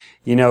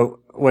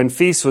when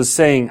Feast was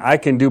saying, I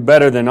can do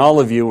better than all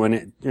of you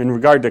in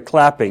regard to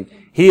clapping,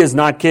 he is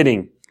not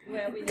kidding.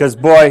 Because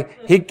boy,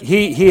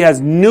 he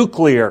has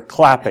nuclear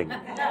clapping.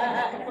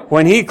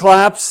 When he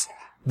claps,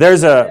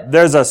 there's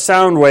a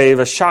sound wave,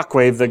 a shock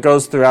wave that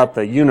goes throughout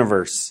the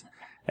universe.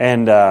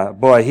 And, so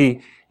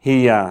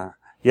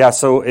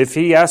if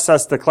he asks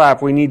us to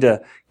clap, we need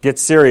to get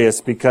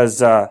serious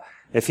because,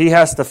 if he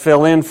has to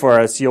fill in for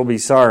us, you'll be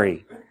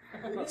sorry.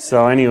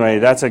 So anyway,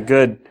 that's a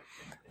good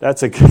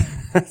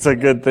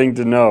thing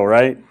to know,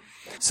 right?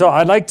 So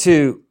I'd like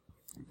to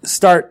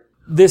start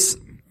this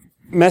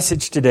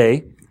message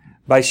today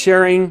by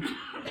sharing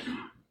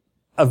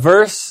a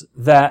verse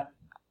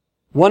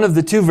one of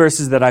the two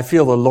verses that I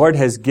feel the Lord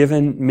has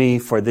given me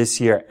for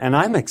this year, and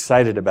I'm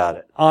excited about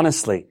it.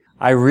 Honestly,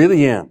 I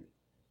really am.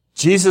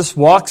 Jesus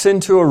walks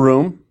into a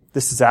room.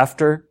 This is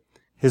after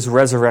his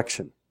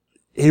resurrection.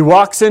 He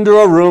walks into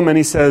a room and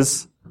he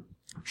says,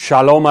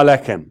 Shalom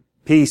Aleichem,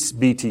 peace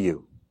be to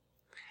you.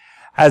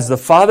 As the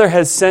Father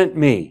has sent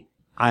me,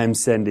 I am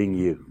sending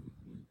you.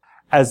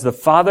 As the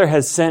Father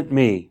has sent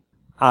me,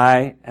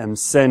 I am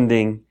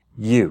sending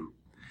you.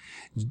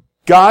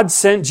 God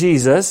sent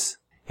Jesus,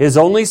 his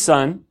only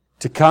Son,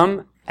 to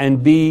come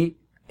and be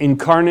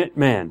incarnate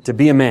man, to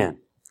be a man,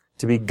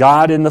 to be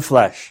God in the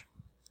flesh.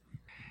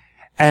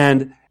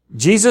 And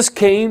Jesus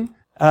came,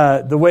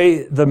 the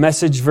way the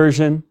Message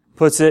version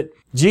puts it,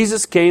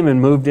 Jesus came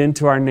and moved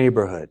into our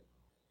neighborhood.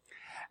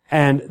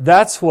 And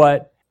that's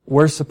what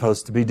we're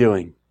supposed to be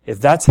doing. If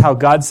that's how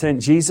God sent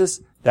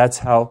Jesus, that's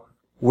how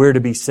we're to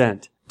be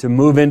sent, to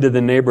move into the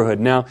neighborhood.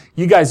 Now,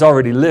 you guys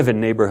already live in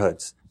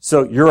neighborhoods,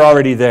 so you're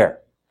already there.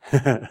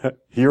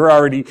 You're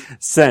already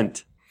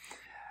sent.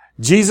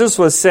 Jesus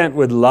was sent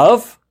with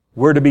love.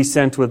 We're to be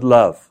sent with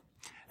love.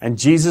 And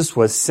Jesus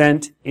was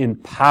sent in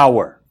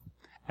power.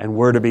 And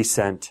we're to be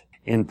sent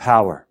in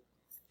power.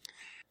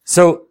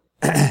 So,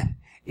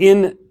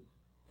 in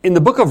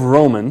the book of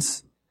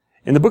Romans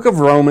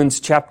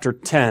chapter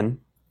 10,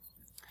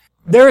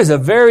 there is a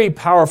very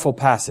powerful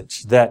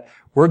passage that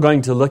we're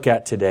going to look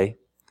at today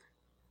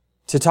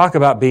to talk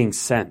about being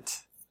sent.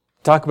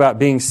 Talk about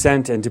being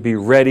sent and to be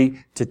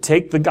ready to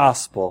take the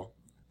gospel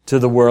to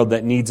the world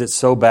that needs it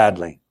so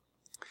badly.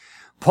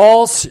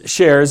 Paul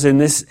shares in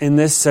this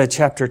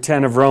chapter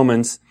 10 of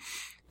Romans,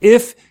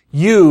 if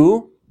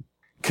you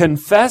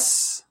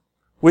confess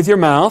with your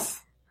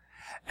mouth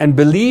and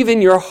believe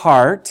in your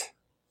heart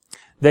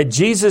that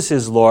Jesus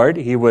is Lord,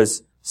 he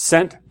was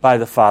sent by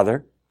the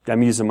Father.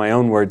 I'm using my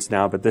own words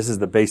now, but this is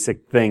the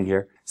basic thing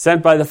here.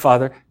 Sent by the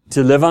Father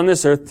to live on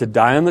this earth, to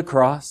die on the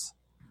cross,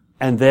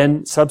 and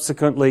then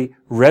subsequently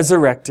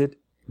resurrected,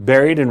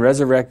 buried and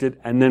resurrected,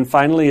 and then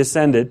finally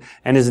ascended,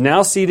 and is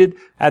now seated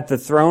at the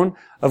throne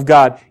of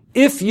God.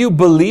 If you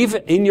believe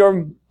in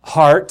your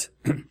heart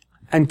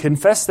and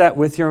confess that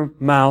with your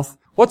mouth,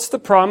 what's the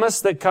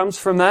promise that comes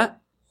from that?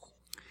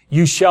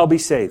 You shall be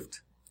saved.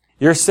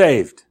 You're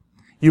saved.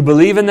 You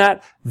believe in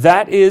that.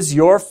 That is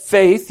your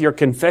faith, your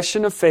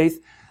confession of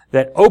faith,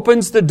 that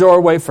opens the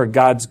doorway for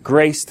God's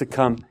grace to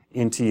come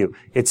into you.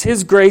 It's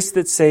His grace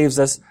that saves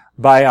us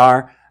by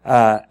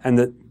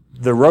and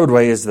the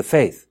roadway is the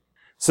faith.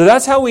 So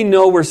that's how we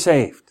know we're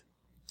saved.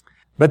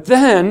 But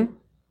then,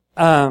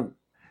 let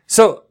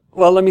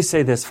me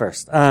say this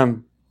first.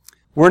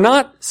 We're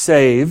not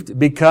saved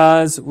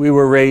because we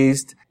were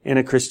raised in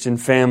a Christian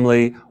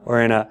family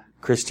or in a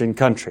Christian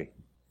country.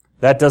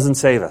 That doesn't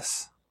save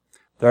us.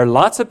 There are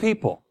lots of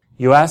people,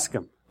 you ask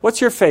them,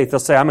 what's your faith? They'll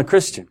say, I'm a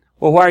Christian.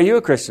 Well, why are you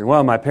a Christian?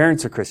 Well, my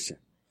parents are Christian.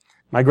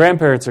 My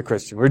grandparents are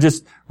Christian. We're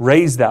just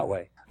raised that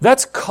way.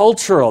 That's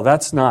cultural.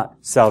 That's not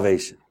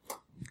salvation.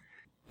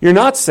 You're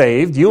not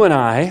saved. You and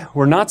I,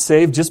 we're not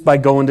saved just by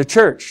going to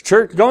church.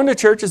 Going to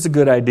church is a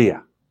good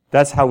idea.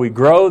 That's how we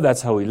grow.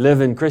 That's how we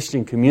live in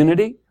Christian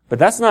community. But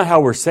that's not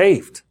how we're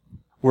saved.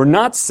 We're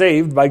not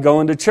saved by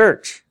going to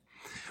church.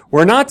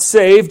 We're not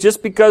saved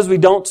just because we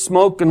don't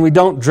smoke and we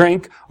don't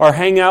drink or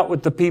hang out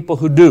with the people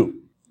who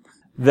do.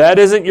 That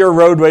isn't your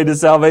roadway to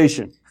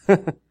salvation.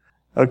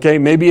 Okay,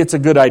 maybe it's a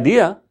good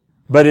idea,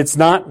 but it's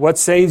not what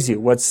saves you.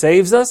 What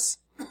saves us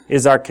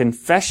is our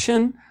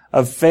confession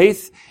of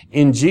faith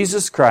in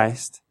Jesus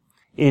Christ,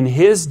 in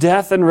His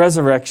death and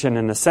resurrection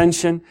and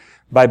ascension,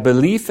 by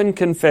belief and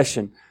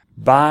confession,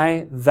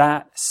 by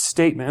that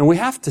statement. And we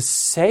have to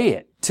say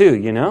it too,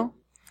 you know?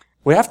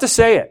 We have to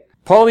say it.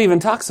 Paul even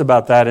talks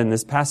about that in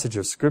this passage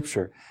of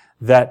Scripture,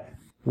 that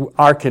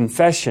our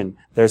confession,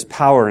 there's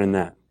power in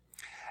that.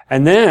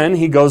 And then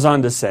he goes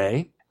on to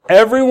say,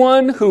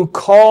 everyone who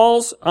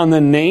calls on the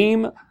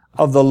name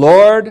of the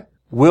Lord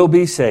will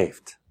be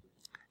saved.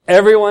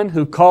 Everyone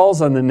who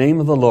calls on the name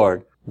of the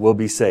Lord will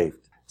be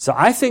saved. So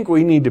I think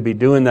we need to be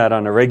doing that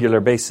on a regular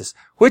basis,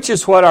 which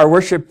is what our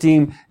worship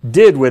team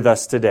did with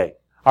us today.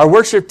 Our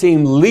worship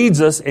team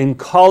leads us in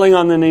calling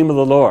on the name of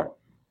the Lord.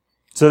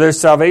 So there's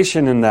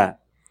salvation in that.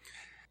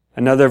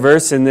 Another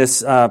verse in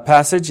this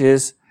passage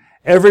is,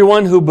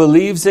 everyone who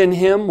believes in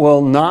Him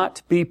will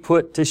not be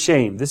put to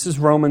shame. This is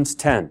Romans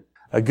 10,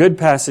 a good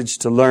passage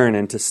to learn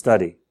and to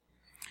study.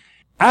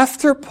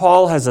 After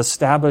Paul has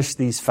established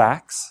these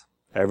facts,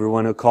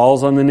 Everyone who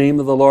calls on the name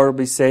of the Lord will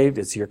be saved.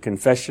 It's your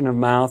confession of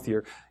mouth,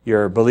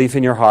 your belief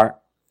in your heart.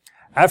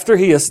 After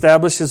he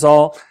establishes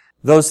all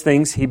those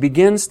things, he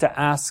begins to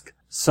ask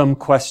some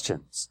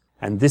questions.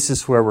 And this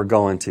is where we're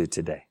going to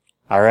today.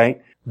 All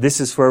right? This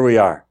is where we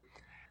are.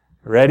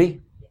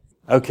 Ready?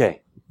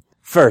 Okay.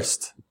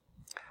 First,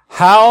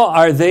 how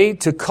are they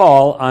to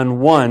call on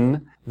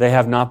one they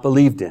have not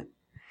believed in?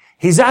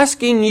 He's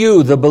asking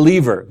you, the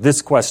believer,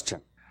 this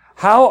question.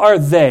 How are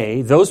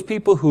they, those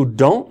people who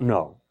don't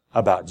know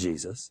about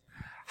Jesus,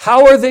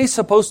 how are they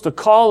supposed to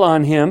call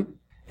on him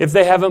if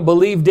they haven't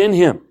believed in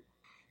him?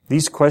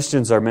 These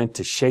questions are meant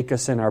to shake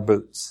us in our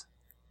boots.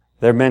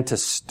 They're meant to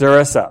stir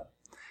us up,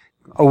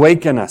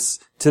 awaken us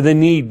to the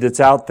need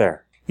that's out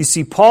there. You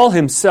see, Paul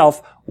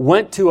himself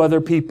went to other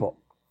people.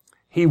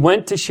 He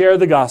went to share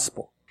the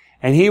gospel.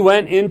 And he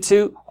went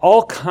into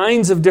all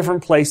kinds of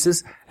different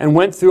places and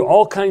went through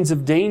all kinds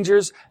of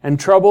dangers and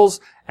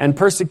troubles and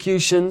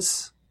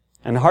persecutions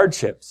and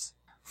hardships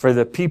for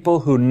the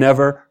people who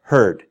never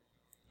heard.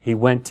 He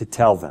went to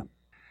tell them.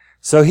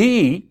 So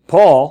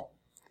Paul,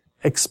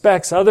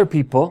 expects other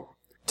people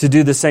to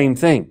do the same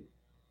thing.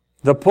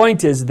 The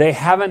point is they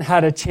haven't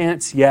had a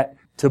chance yet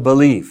to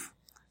believe.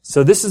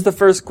 So this is the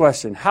first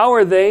question. How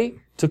are they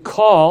to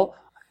call?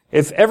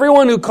 If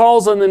everyone who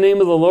calls on the name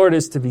of the Lord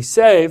is to be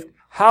saved,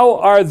 how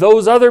are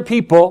those other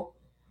people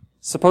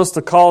supposed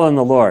to call on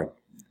the Lord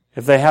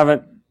if they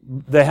haven't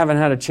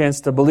had a chance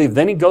to believe?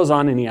 Then he goes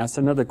on and he asks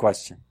another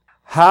question.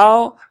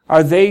 How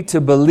are they to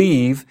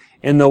believe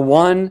in the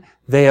one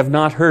they have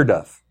not heard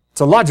of?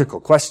 It's a logical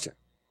question.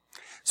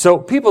 So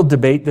people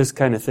debate this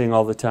kind of thing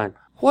all the time.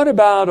 What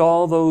about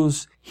all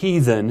those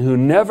heathen who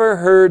never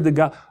heard the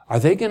God? Are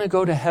they going to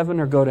go to heaven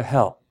or go to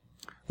hell?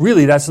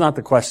 Really, that's not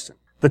the question.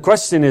 The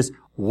question is,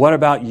 what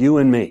about you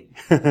and me?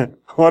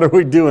 What are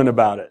we doing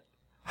about it?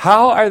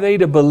 How are they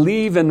to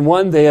believe in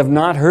one they have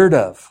not heard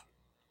of?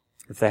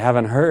 If they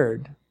haven't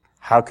heard,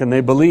 how can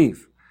they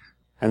believe?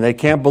 And they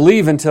can't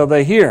believe until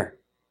they hear.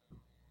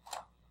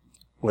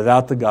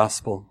 Without the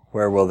gospel,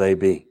 where will they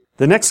be?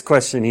 The next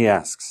question he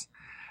asks,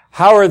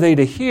 how are they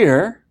to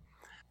hear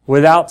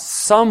without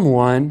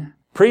someone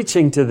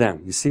preaching to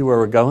them? You see where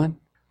we're going?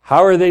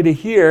 How are they to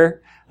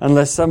hear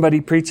unless somebody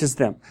preaches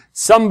them?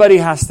 Somebody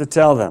has to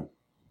tell them.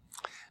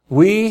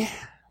 We,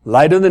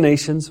 Light of the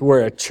Nations,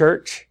 we're a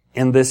church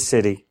in this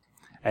city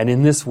and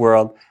in this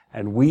world,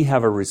 and we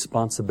have a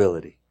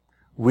responsibility.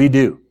 We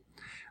do.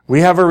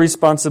 We have a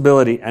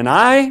responsibility, and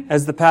I,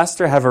 as the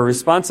pastor, have a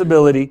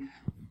responsibility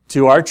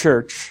to our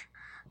church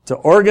to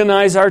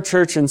organize our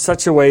church in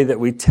such a way that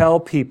we tell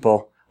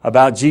people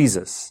about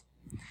Jesus.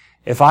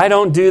 If I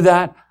don't do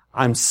that,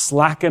 I'm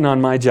slacking on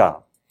my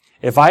job.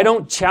 If I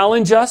don't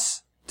challenge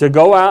us to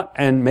go out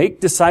and make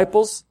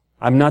disciples,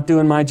 I'm not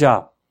doing my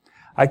job.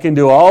 I can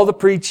do all the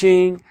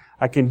preaching,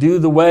 I can do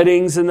the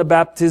weddings and the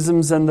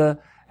baptisms and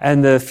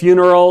the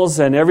funerals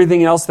and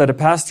everything else that a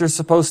pastor is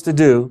supposed to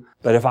do,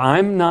 but if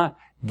I'm not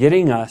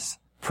getting us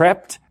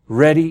prepped,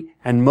 ready,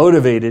 and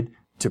motivated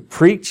to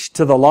preach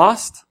to the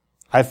lost,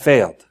 I've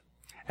failed.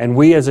 And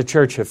we as a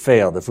church have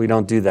failed if we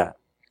don't do that.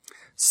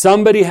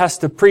 Somebody has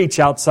to preach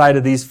outside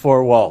of these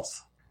four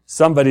walls.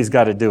 Somebody's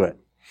got to do it.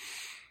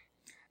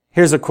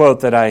 Here's a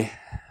quote that I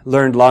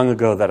learned long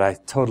ago that I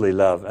totally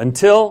love.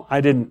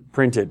 I didn't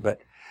print it,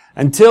 but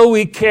until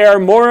we care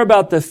more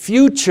about the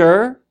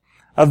future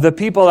of the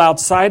people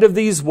outside of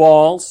these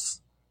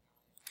walls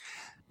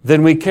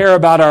than we care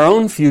about our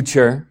own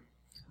future,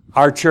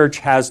 our church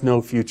has no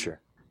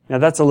future. Now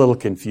that's a little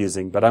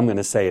confusing, but I'm going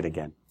to say it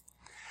again.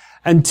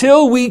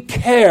 Until we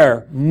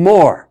care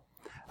more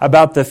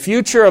about the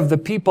future of the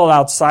people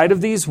outside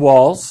of these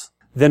walls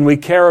than we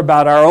care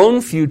about our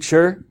own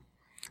future,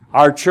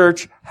 our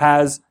church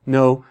has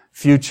no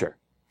future.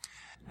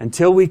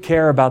 Until we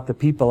care about the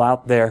people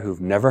out there who've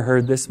never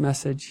heard this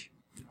message,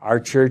 our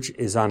church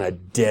is on a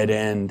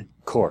dead-end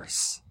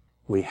course.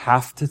 We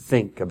have to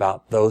think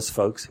about those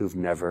folks who've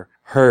never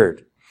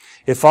heard.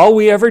 If all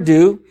we ever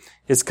do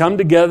is come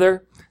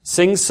together,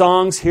 sing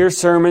songs, hear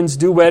sermons,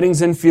 do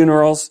weddings and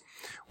funerals,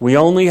 we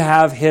only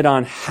have hit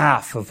on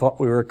half of what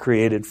we were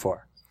created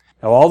for.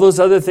 Now, all those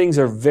other things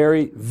are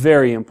very,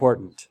 very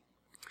important.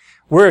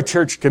 We're a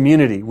church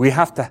community. We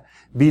have to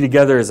be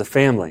together as a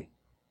family.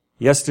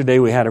 Yesterday,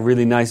 we had a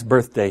really nice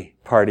birthday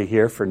party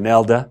here for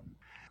Nelda.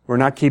 We're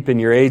not keeping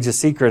your age a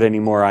secret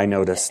anymore, I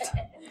noticed.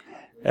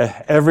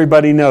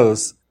 Everybody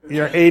knows.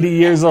 You're 80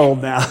 years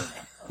old now.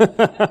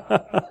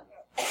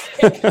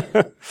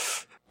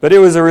 But it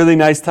was a really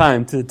nice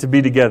time to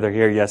be together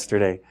here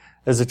yesterday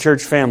as a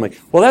church family.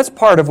 Well, that's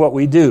part of what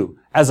we do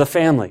as a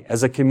family,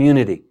 as a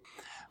community.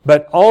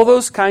 But all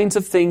those kinds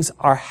of things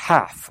are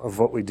half of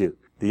what we do.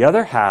 The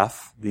other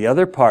half, the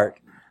other part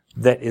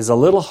that is a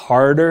little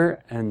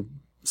harder and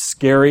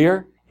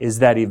scarier is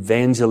that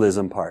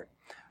evangelism part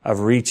of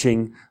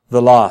reaching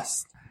the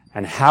lost.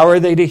 And how are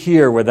they to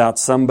hear without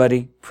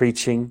somebody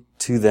preaching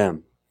to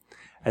them?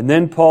 And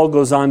then Paul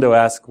goes on to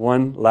ask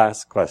one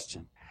last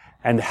question.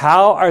 And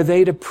how are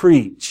they to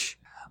preach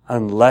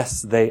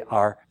unless they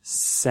are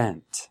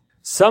sent?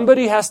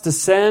 Somebody has to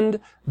send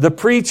the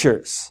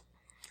preachers.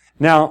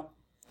 Now,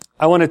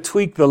 I want to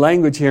tweak the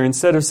language here.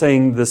 Instead of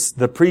saying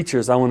the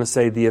preachers, I want to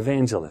say the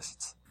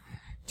evangelists.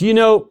 Do you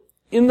know,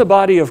 in the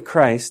body of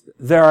Christ,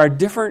 there are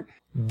different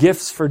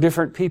gifts for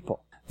different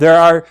people. There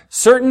are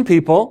certain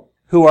people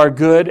who are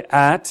good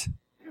at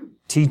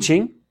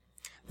teaching.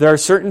 There are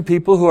certain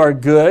people who are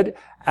good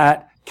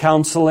at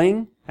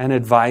counseling and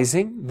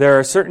advising. There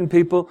are certain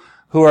people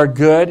who are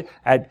good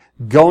at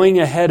going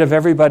ahead of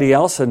everybody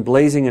else and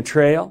blazing a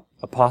trail,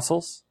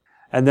 apostles.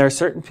 And there are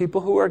certain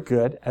people who are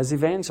good as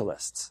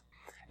evangelists.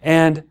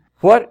 And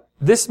what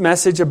this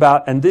message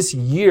about, and this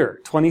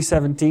year,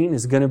 2017,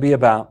 is going to be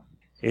about,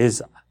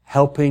 is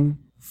helping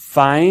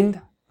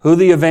find who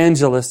the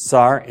evangelists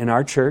are in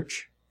our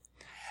church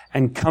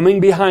and coming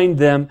behind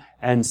them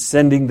and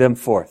sending them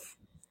forth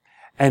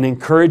and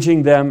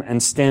encouraging them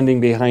and standing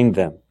behind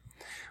them.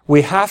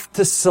 We have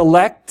to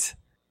select,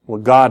 well,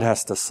 God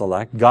has to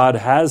select. God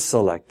has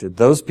selected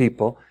those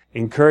people,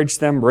 encourage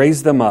them,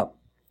 raise them up.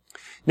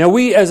 Now,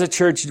 we as a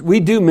church, we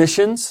do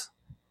missions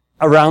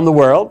around the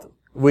world.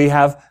 We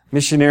have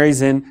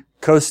missionaries in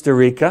Costa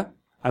Rica.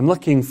 I'm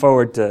looking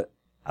forward to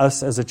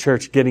us as a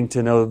church getting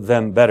to know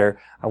them better.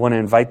 I want to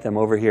invite them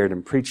over here to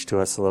preach to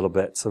us a little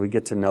bit so we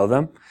get to know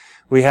them.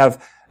 We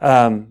have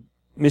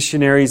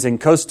missionaries in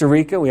Costa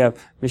Rica. We have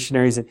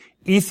missionaries in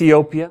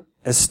Ethiopia,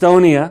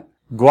 Estonia,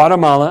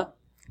 Guatemala,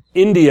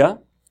 India.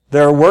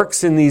 There are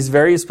works in these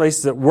various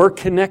places that we're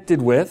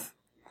connected with.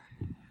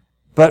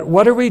 But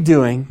what are we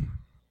doing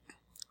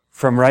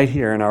from right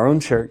here in our own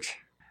church?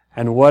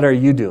 And what are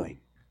you doing?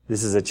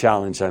 This is a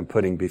challenge I'm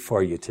putting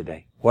before you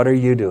today. What are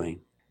you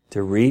doing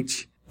to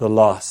reach the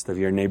lost of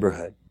your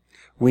neighborhood?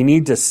 We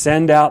need to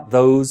send out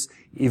those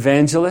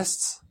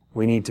evangelists.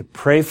 We need to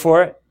pray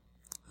for it.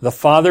 The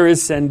Father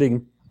is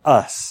sending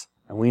us,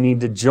 and we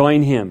need to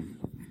join Him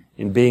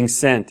in being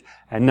sent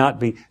and not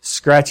be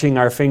scratching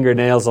our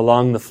fingernails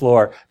along the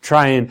floor,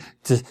 trying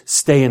to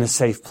stay in a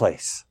safe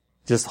place,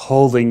 just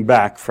holding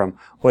back from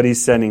what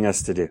He's sending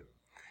us to do.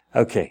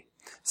 Okay,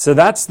 so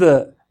that's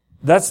the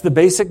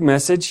basic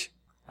message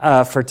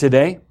for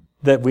today,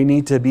 that we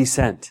need to be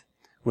sent.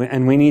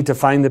 And we need to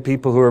find the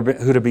people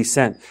who to be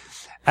sent.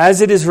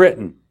 As it is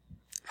written,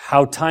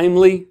 how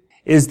timely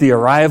is the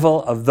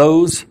arrival of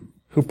those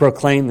who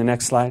proclaim, the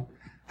next slide.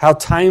 How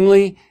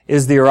timely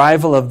is the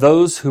arrival of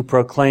those who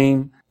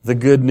proclaim the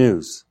good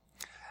news.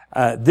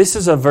 This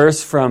is a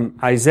verse from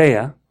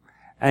Isaiah,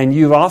 and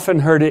you've often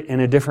heard it in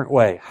a different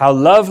way. How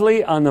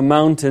lovely on the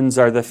mountains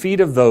are the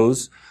feet of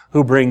those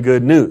who bring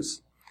good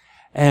news.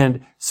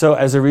 And so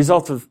as a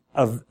result of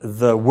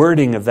the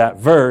wording of that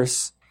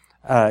verse,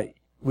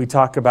 we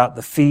talk about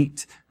the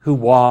feet who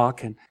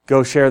walk and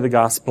go share the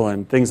gospel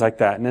and things like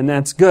that. And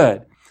that's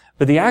good.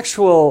 But the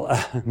actual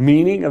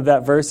meaning of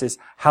that verse is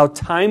how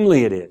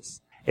timely it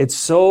is. It's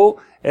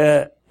so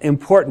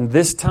important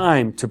this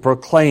time to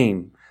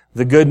proclaim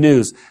the good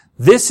news.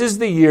 This is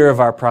the year of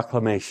our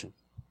proclamation.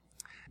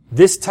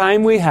 This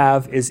time we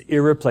have is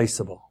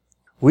irreplaceable.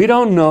 We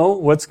don't know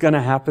what's going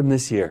to happen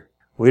this year.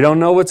 We don't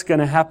know what's going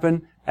to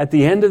happen at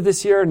the end of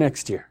this year or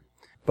next year.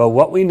 But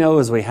what we know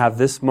is we have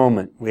this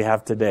moment we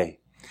have today.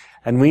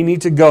 And we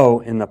need to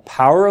go in the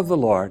power of the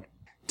Lord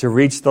to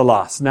reach the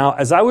lost. Now,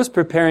 as I was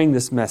preparing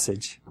this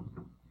message,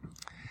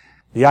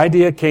 the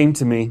idea came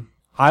to me,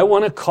 I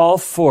want to call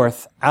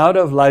forth out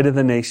of Light of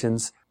the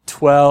Nations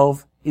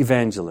 12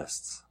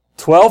 evangelists.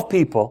 12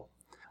 people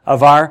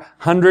of our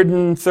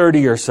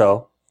 130 or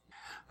so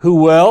who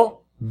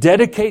will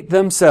dedicate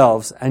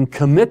themselves and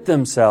commit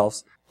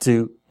themselves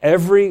to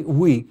every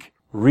week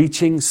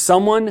reaching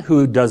someone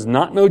who does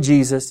not know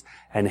Jesus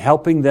and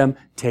helping them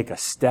take a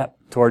step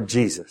toward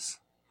Jesus.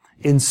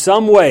 In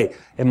some way,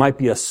 it might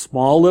be a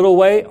small little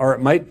way, or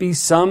it might be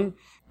some,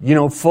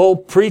 full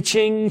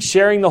preaching,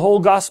 sharing the whole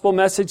gospel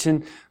message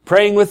and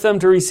praying with them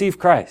to receive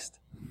Christ.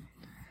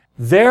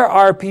 There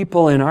are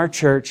people in our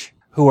church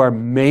who are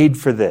made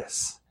for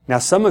this. Now,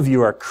 some of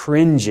you are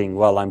cringing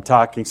while I'm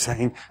talking,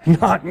 saying,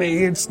 not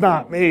me, it's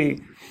not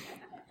me.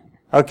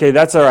 Okay,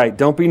 that's all right.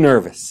 Don't be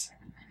nervous.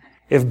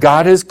 If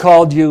God has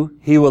called you,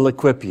 He will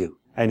equip you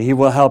and He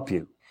will help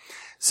you.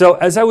 So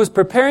as I was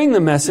preparing the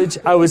message,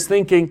 I was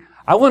thinking,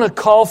 I want to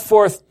call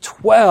forth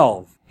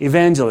 12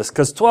 evangelists,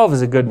 because 12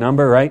 is a good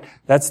number, right?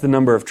 That's the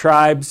number of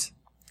tribes.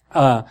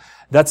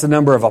 That's the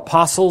number of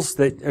apostles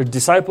that are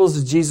disciples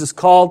that Jesus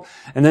called.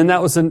 And then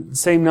that was the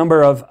same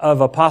number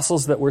of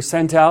apostles that were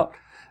sent out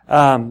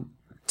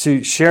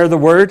to share the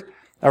word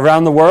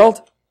around the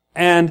world.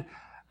 And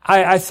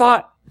I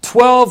thought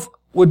 12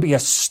 would be a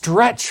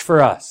stretch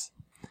for us.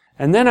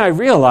 And then I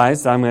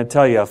realized, I'm going to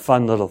tell you a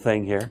fun little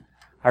thing here.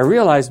 I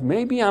realized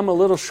maybe I'm a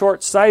little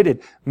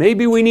short-sighted.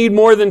 Maybe we need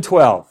more than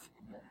 12.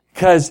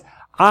 Because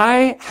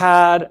I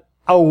had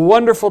a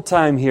wonderful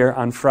time here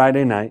on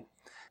Friday night.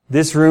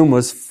 This room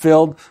was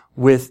filled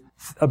with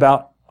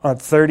about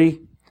 30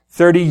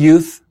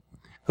 youth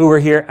who were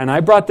here. And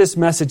I brought this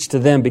message to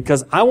them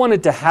because I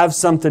wanted to have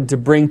something to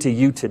bring to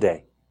you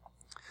today.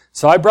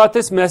 So I brought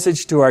this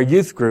message to our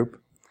youth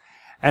group.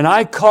 And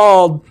I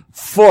called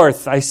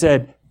forth, I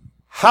said,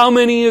 How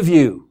many of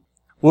you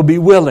will be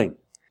willing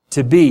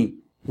to be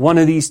one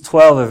of these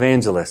 12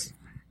 evangelists?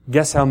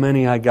 Guess how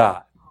many I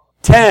got?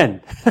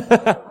 10.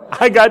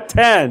 I got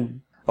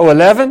 10. Oh,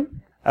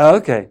 11? Oh,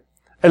 okay.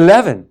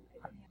 11.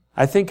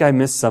 I think I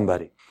missed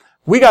somebody.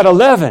 We got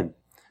 11.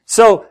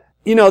 So,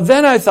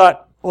 then I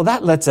thought, well,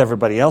 that lets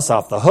everybody else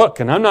off the hook,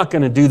 and I'm not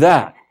going to do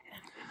that.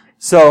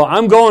 So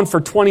I'm going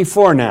for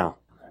 24 now.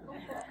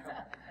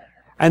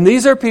 And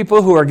these are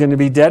people who are going to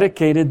be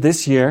dedicated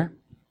this year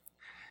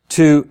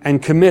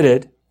and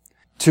committed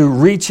to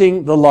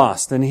reaching the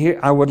lost. And here,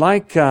 I would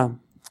like,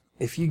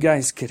 if you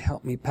guys could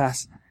help me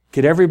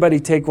could everybody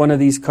take one of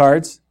these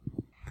cards?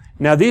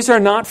 Now, these are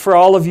not for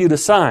all of you to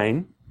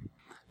sign.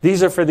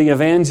 These are for the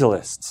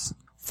evangelists,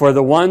 for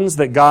the ones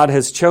that God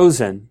has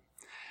chosen,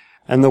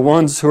 and the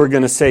ones who are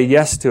going to say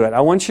yes to it.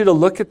 I want you to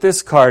look at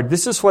this card.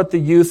 This is what the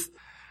youth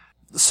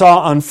saw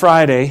on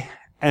Friday,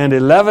 and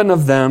 11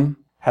 of them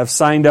have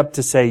signed up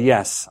to say,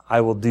 yes,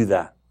 I will do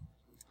that.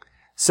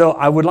 So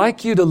I would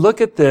like you to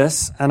look at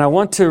this, and I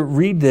want to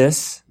read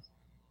this,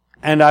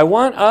 and I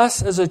want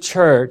us as a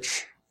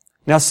church.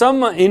 Now,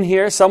 someone in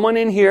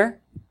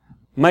here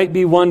might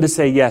be one to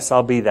say, yes,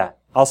 I'll be that.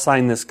 I'll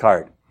sign this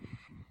card.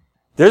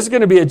 There's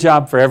going to be a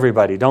job for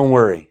everybody. Don't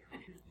worry.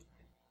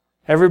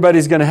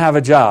 Everybody's going to have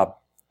a job.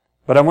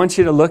 But I want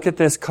you to look at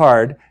this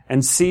card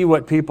and see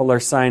what people are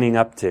signing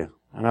up to.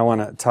 And I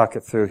want to talk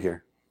it through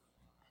here.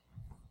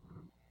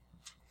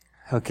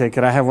 Okay,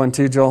 could I have one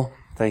too, Joel?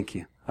 Thank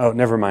you. Oh,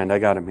 never mind. I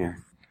got him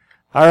here.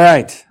 All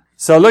right.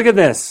 So look at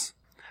this.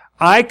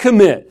 I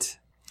commit.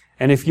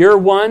 And if you're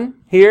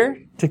one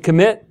here to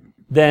commit,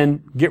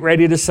 then get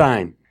ready to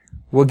sign.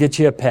 We'll get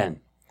you a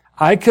pen.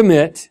 I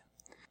commit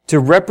to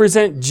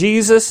represent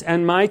Jesus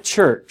and my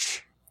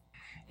church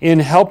in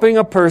helping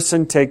a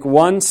person take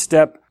one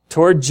step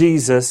toward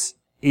Jesus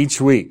each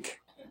week.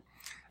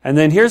 And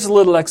then here's a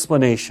little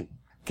explanation.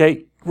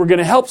 Okay, we're going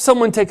to help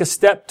someone take a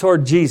step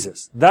toward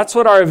Jesus. That's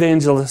what our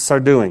evangelists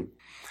are doing.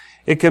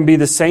 It can be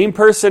the same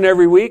person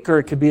every week, or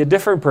it could be a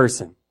different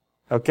person.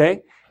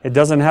 Okay? It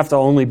doesn't have to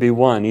only be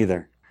one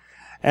either.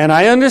 And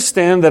I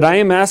understand that I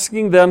am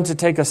asking them to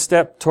take a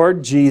step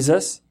toward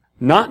Jesus,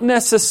 not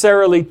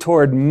necessarily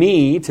toward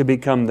me to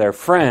become their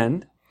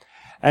friend,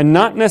 and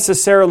not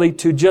necessarily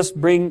to just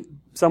bring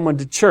someone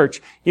to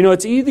church.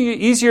 It's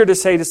easier to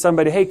say to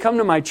somebody, hey, come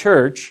to my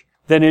church,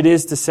 than it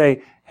is to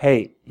say,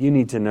 hey, you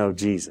need to know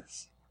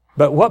Jesus.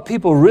 But what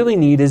people really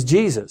need is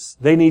Jesus.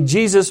 They need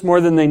Jesus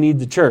more than they need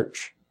the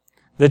church.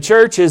 The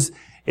church is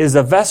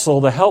a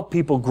vessel to help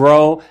people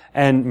grow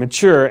and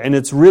mature, and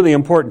it's really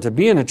important to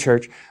be in a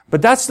church.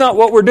 But that's not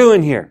what we're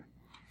doing here.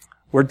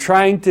 We're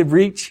trying to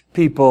reach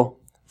people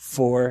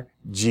for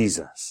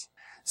Jesus.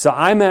 So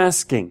I'm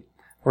asking,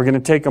 we're going to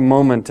take a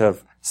moment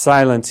of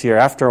silence here.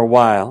 After a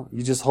while,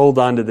 you just hold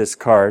on to this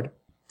card.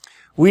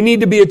 We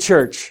need to be a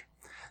church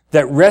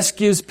that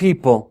rescues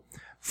people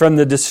from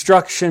the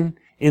destruction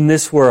in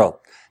this world.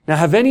 Now,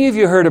 have any of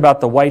you heard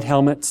about the white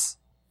helmets?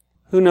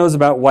 Who knows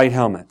about white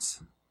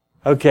helmets?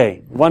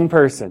 Okay, one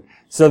person.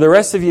 So the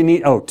rest of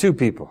you two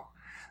people.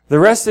 The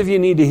rest of you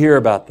need to hear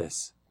about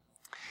this.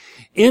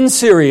 In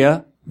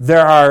Syria,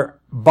 there are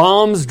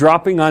bombs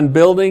dropping on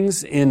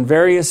buildings in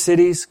various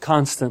cities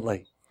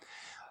constantly.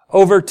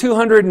 Over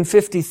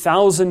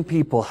 250,000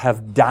 people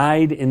have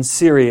died in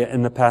Syria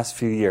in the past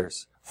few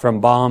years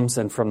from bombs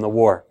and from the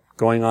war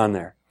going on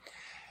there.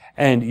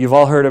 And you've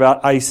all heard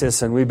about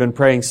ISIS, and we've been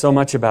praying so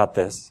much about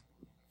this.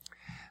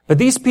 But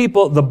these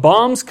people, the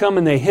bombs come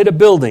and they hit a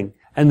building,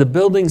 and the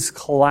buildings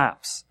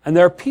collapse, and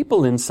there are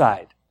people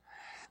inside.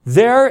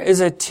 There is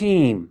a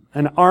team,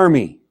 an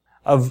army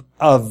of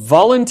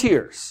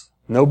volunteers.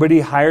 Nobody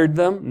hired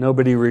them.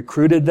 Nobody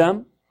recruited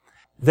them.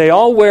 They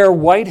all wear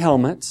white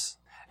helmets,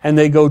 and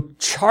they go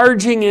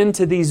charging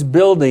into these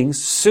buildings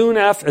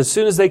as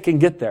soon as they can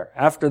get there,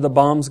 after the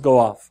bombs go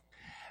off.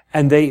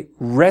 And they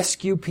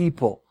rescue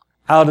people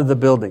out of the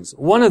buildings.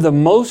 One of the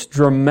most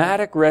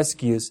dramatic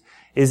rescues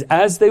is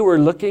as they were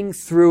looking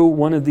through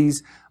one of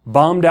these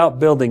bombed out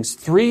buildings,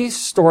 3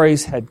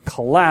 stories had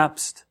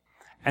collapsed,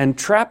 and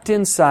trapped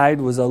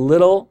inside was a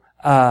little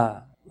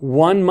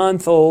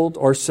 1-month-old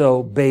or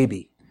so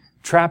baby,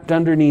 trapped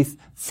underneath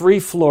 3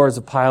 floors,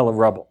 a pile of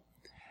rubble.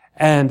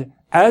 And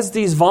as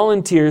these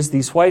volunteers,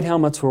 these white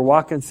helmets were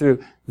walking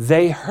through,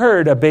 they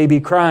heard a baby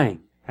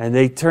crying. And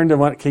they turned to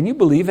one, can you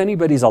believe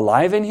anybody's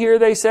alive in here,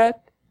 they said?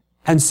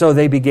 And so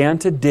they began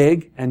to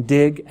dig and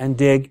dig and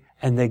dig,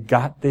 and they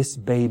got this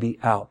baby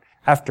out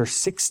after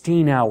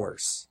 16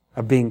 hours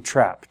of being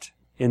trapped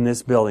in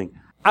this building.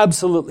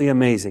 Absolutely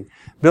amazing.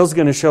 Bill's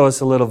going to show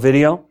us a little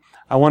video.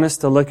 I want us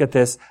to look at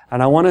this,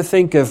 and I want to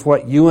think of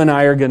what you and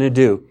I are going to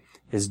do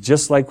is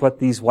just like what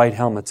these white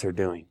helmets are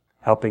doing,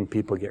 helping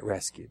people get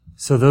rescued.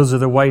 So those are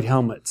the white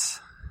helmets.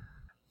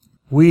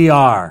 We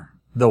are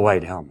the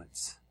white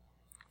helmets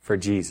for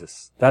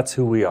Jesus. That's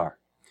who we are.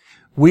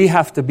 We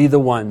have to be the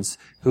ones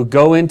who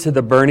go into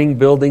the burning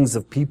buildings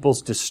of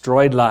people's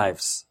destroyed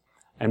lives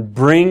and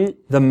bring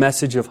the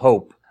message of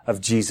hope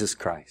of Jesus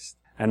Christ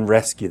and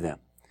rescue them.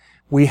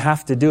 We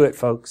have to do it,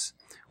 folks.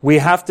 We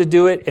have to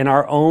do it in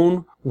our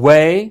own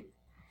way.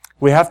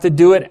 We have to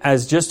do it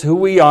as just who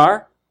we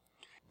are.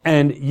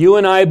 And you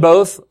and I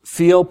both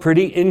feel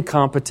pretty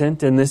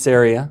incompetent in this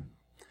area.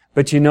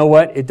 But you know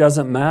what? It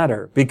doesn't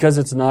matter because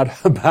it's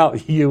not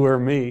about you or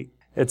me.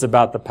 It's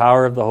about the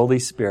power of the Holy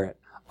Spirit.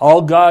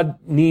 All God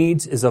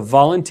needs is a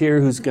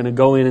volunteer who's going to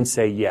go in and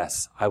say,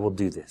 yes, I will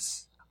do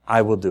this.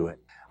 I will do it.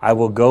 I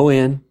will go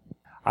in.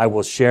 I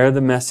will share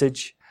the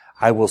message.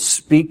 I will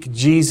speak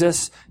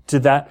Jesus to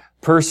that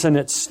person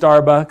at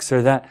Starbucks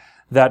or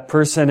that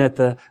person at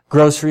the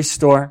grocery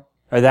store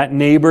or that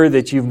neighbor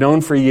that you've known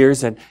for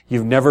years and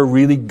you've never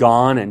really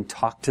gone and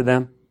talked to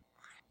them.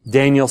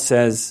 Daniel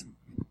says,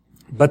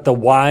 but the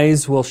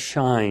wise will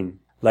shine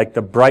like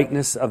the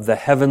brightness of the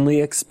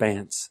heavenly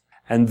expanse,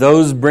 and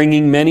those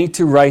bringing many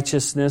to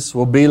righteousness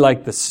will be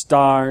like the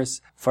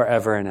stars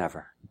forever and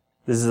ever.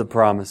 This is a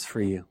promise for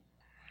you.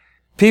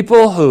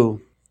 People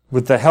who,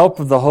 with the help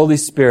of the Holy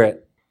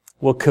Spirit,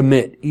 will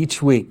commit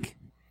each week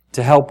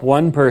to help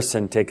one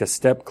person take a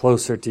step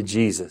closer to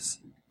Jesus,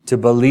 to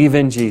believe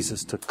in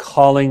Jesus, to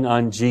calling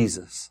on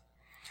Jesus,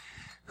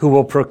 who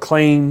will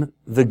proclaim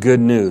the good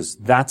news.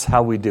 That's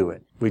how we do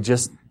it. We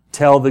just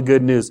tell the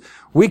good news.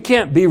 We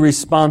can't be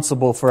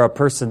responsible for a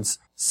person's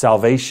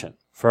salvation,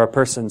 for a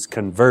person's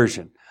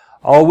conversion.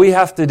 All we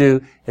have to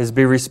do is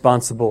be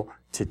responsible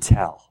to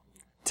tell,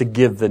 to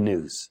give the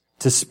news,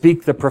 to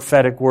speak the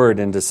prophetic word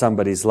into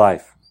somebody's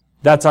life.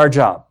 That's our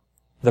job.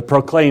 The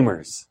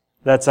proclaimers.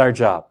 That's our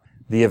job.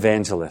 The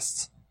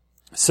evangelists.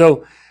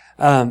 So,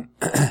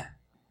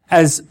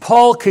 as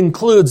Paul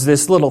concludes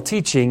this little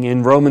teaching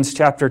in Romans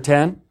chapter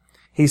 10,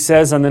 he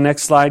says on the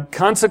next slide,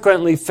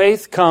 consequently,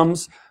 faith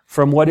comes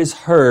from what is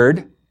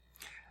heard,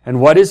 and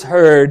what is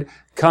heard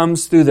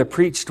comes through the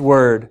preached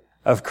word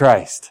of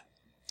Christ.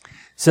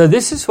 So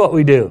this is what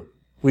we do.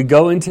 We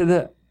go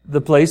into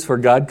the place where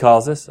God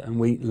calls us, and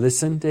we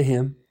listen to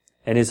Him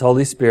and His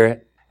Holy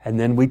Spirit, and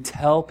then we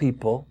tell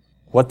people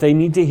what they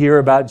need to hear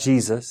about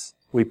Jesus.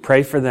 We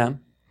pray for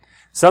them.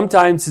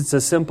 Sometimes it's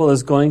as simple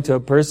as going to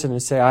a person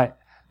and say,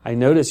 I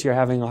notice you're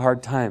having a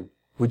hard time.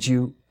 Would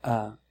you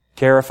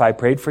care if I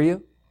prayed for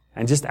you?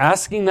 And just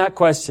asking that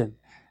question.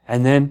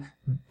 And then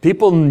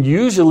people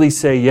usually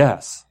say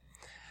yes.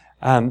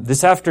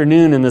 This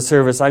afternoon in the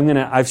service,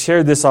 I've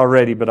shared this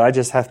already, but I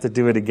just have to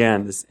do it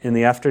again. In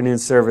the afternoon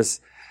service,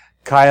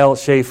 Kyle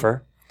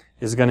Schaefer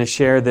is going to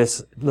share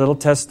this little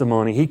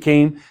testimony. He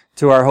came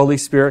to our Holy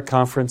Spirit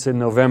conference in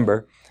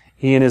November.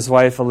 He and his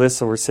wife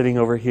Alyssa were sitting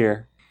over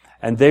here,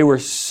 and they were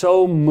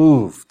so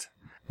moved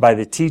by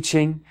the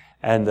teaching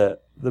and the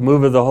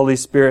move of the Holy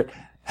Spirit.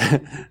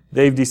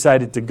 They've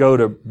decided to go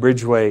to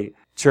Bridgeway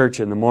Church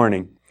in the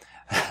morning.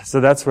 So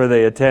that's where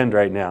they attend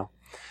right now.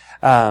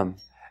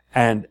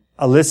 And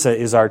Alyssa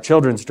is our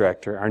children's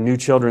director, our new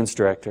children's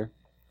director.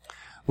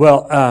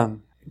 Well,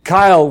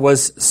 Kyle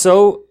was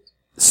so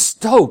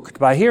stoked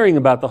by hearing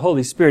about the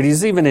Holy Spirit.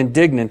 He's even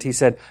indignant. He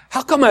said,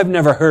 how come I've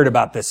never heard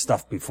about this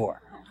stuff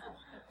before?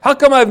 How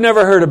come I've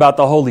never heard about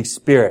the Holy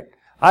Spirit?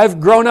 I've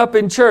grown up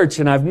in church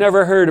and I've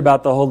never heard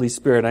about the Holy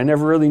Spirit. I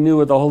never really knew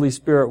what the Holy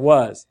Spirit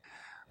was.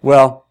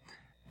 Well,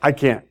 I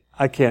can't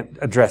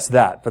address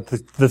that. But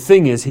the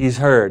thing is, he's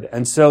heard.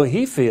 And so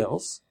he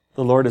feels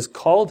the Lord has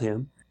called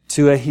him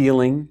to a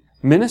healing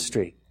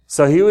ministry.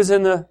 So he was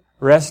in the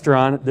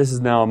restaurant. This is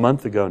now a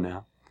month ago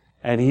now.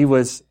 And he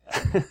was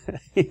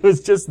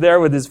just there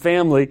with his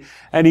family.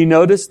 And he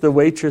noticed the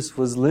waitress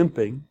was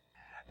limping.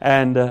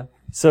 And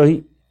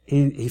so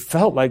he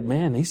felt like,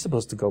 man, he's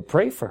supposed to go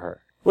pray for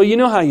her. Well, you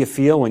know how you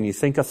feel when you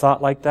think a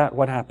thought like that?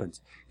 What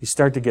happens? You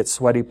start to get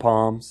sweaty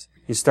palms.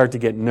 You start to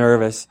get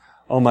nervous.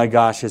 Oh my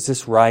gosh, is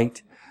this right?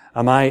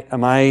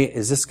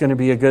 Is this going to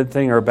be a good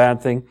thing or a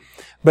bad thing?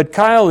 But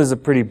Kyle is a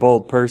pretty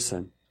bold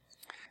person.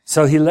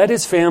 So he let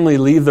his family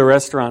leave the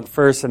restaurant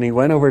first, and he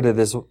went over to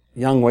this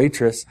young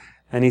waitress,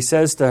 and he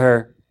says to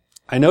her,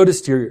 I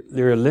noticed you're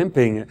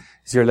limping.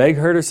 Is your leg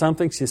hurt or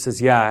something? She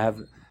says, yeah, I have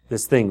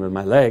this thing with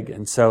my leg.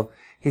 And so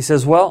he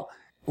says, well,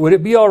 would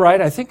it be all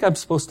right? I think I'm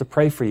supposed to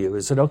pray for you.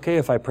 Is it okay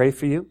if I pray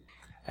for you?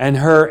 And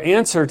her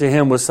answer to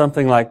him was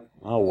something like,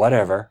 oh,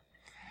 whatever.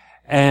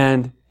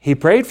 And he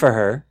prayed for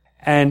her,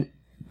 and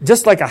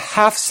just like a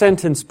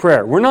half-sentence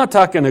prayer. We're not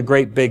talking a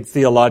great big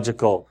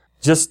theological,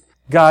 just,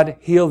 God,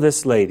 heal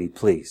this lady,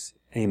 please.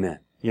 Amen.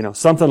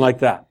 Something like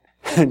that.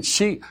 And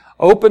she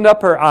opened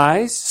up her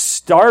eyes,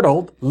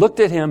 startled, looked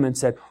at him and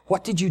said,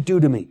 what did you do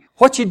to me?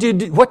 What did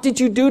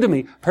you do to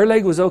me? Her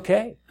leg was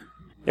okay.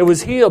 It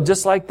was healed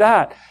just like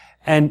that.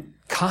 And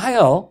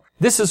Kyle,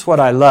 this is what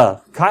I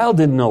love. Kyle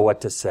didn't know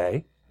what to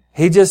say.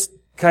 He just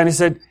kind of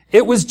said,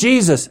 it was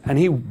Jesus. And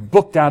he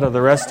booked out of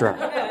the restaurant.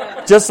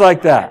 Just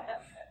like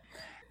that.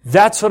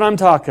 That's what I'm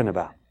talking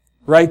about.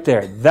 Right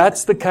there.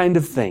 That's the kind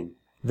of thing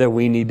that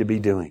we need to be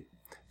doing.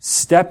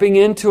 Stepping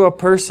into a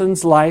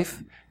person's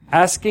life,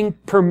 asking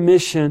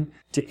permission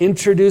to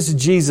introduce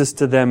Jesus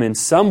to them in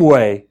some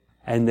way,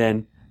 and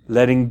then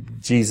letting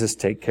Jesus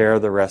take care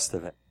of the rest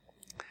of it.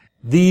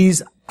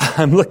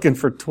 I'm looking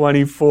for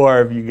 24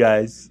 of you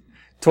guys.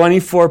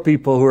 24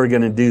 people who are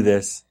going to do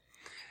this.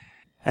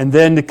 And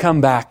then to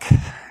come back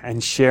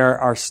and share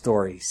our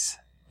stories.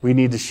 We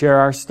need to share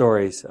our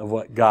stories of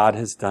what God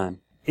has done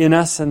in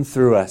us and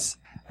through us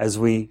as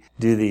we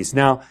do these.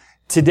 Now,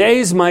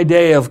 today's my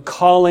day of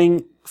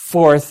calling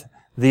forth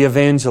the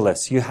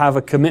evangelists. You have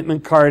a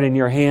commitment card in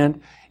your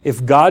hand.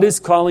 If God is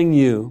calling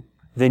you,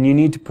 then you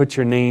need to put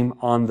your name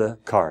on the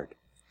card.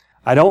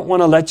 I don't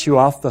want to let you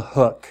off the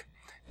hook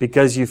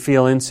because you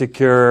feel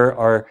insecure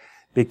or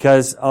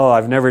because,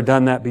 I've never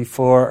done that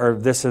before or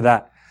this or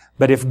that.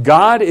 But if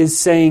God is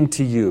saying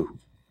to you,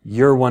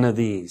 you're one of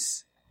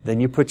these, then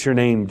you put your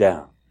name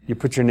down. You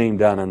put your name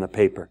down on the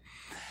paper.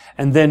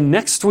 And then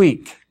next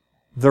week,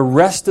 the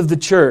rest of the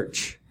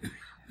church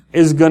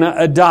is going to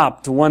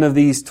adopt one of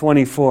these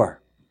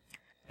 24.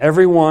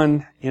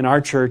 Everyone in our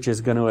church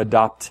is going to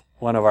adopt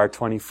one of our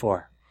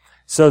 24.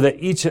 So that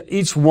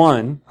each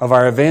one of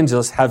our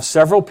evangelists have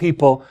several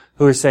people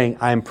who are saying,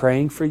 I'm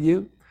praying for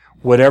you.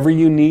 Whatever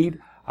you need,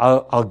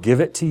 I'll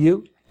give it to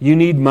you. You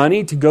need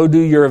money to go do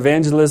your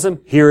evangelism?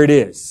 Here it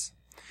is.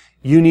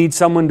 You need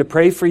someone to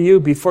pray for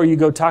you before you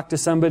go talk to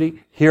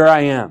somebody? Here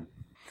I am.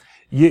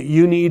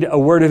 You need a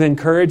word of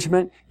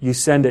encouragement? You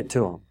send it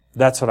to them.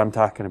 That's what I'm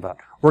talking about.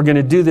 We're going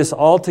to do this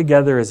all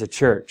together as a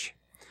church.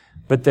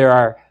 But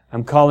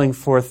I'm calling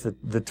forth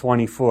the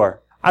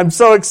 24. I'm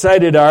so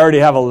excited I already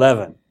have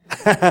 11.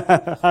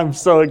 I'm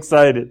so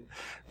excited.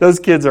 Those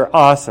kids are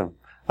awesome.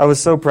 I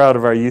was so proud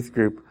of our youth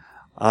group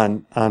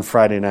on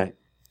Friday night.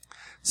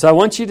 So I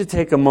want you to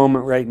take a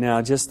moment right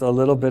now, just a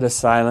little bit of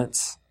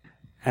silence,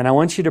 and I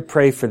want you to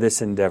pray for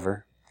this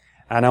endeavor.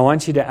 And I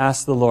want you to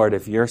ask the Lord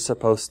if you're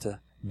supposed to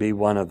be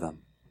one of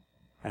them,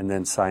 and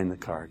then sign the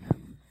card.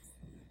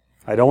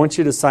 I don't want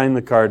you to sign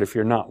the card if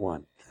you're not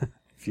one,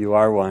 if you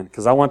are one,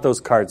 because I want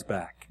those cards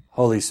back.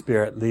 Holy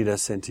Spirit, lead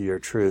us into your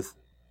truth.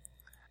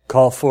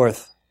 Call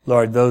forth,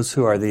 Lord, those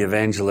who are the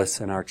evangelists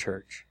in our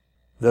church.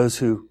 Those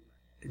who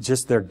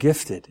they're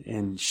gifted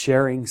in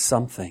sharing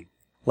something,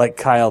 like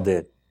Kyle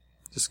did.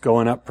 Just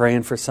going up,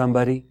 praying for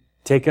somebody,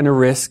 taking a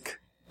risk,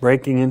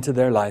 breaking into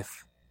their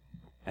life,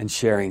 and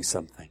sharing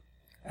something,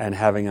 and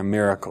having a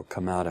miracle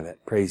come out of it.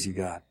 Praise you,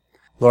 God.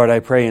 Lord,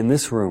 I pray in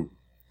this room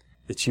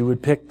that you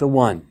would pick the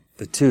 1,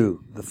 the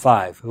 2, the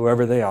 5,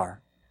 whoever they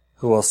are,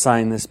 who will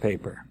sign this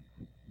paper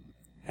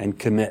and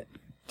commit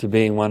to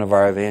being one of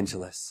our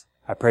evangelists.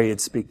 I pray you'd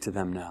speak to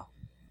them now.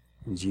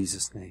 In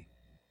Jesus' name.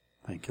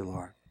 Thank you,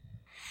 Lord.